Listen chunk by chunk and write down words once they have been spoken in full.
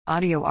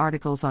Audio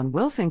articles on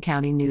Wilson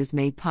County News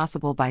made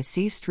possible by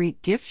C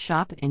Street Gift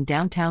Shop in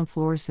downtown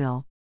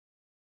Floresville.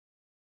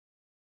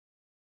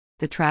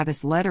 The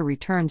Travis letter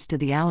returns to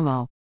the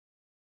Alamo.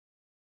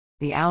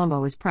 The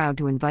Alamo is proud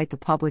to invite the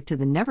public to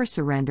the Never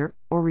Surrender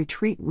or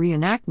Retreat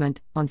reenactment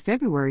on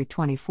February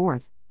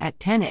 24 at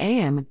 10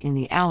 a.m. in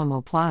the Alamo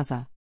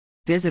Plaza.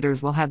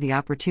 Visitors will have the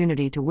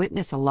opportunity to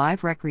witness a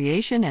live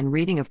recreation and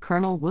reading of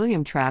Colonel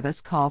William Travis'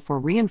 call for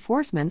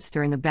reinforcements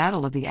during the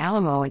Battle of the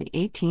Alamo in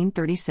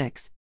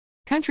 1836.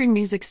 Country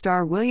music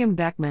star William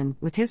Beckman,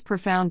 with his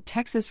profound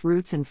Texas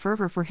roots and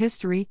fervor for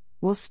history,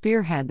 will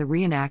spearhead the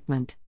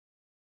reenactment.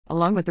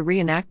 Along with the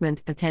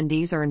reenactment,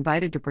 attendees are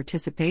invited to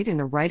participate in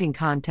a writing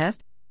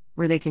contest,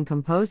 where they can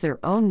compose their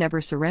own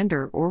Never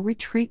Surrender or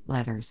Retreat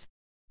letters.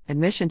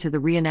 Admission to the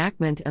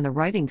reenactment and the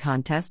writing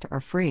contest are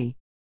free.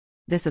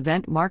 This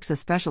event marks a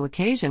special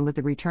occasion with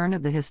the return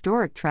of the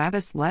historic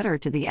Travis letter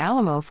to the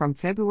Alamo from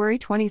February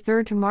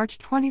 23 to March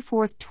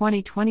 24,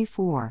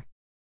 2024.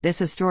 This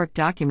historic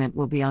document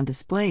will be on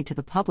display to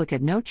the public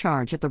at no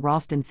charge at the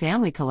Ralston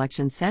Family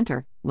Collection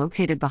Center,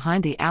 located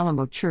behind the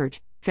Alamo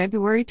Church,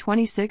 February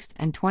 26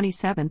 and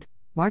 27,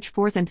 March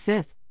 4 and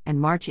 5,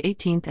 and March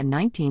 18 and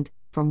 19,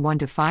 from 1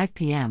 to 5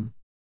 p.m.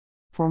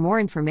 For more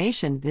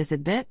information,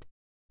 visit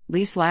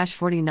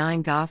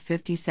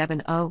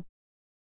bit.ly/49gov570.